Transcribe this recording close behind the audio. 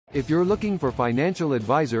If you're looking for financial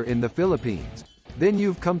advisor in the Philippines, then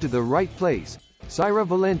you've come to the right place. Syra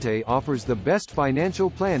Valente offers the best financial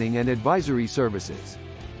planning and advisory services.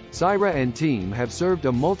 Syra and team have served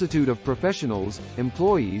a multitude of professionals,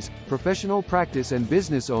 employees, professional practice and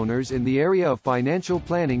business owners in the area of financial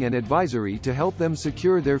planning and advisory to help them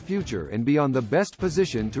secure their future and be on the best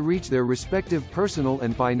position to reach their respective personal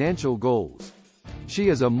and financial goals. She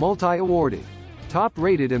is a multi-awarded,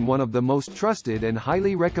 top-rated and one of the most trusted and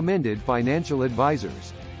highly recommended financial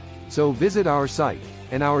advisors. So visit our site,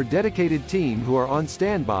 and our dedicated team who are on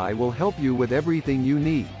standby will help you with everything you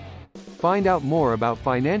need. Find out more about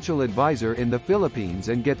financial advisor in the Philippines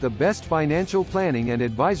and get the best financial planning and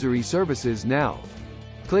advisory services now.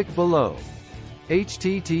 Click below.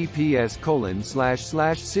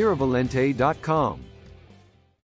 https://syravalente.com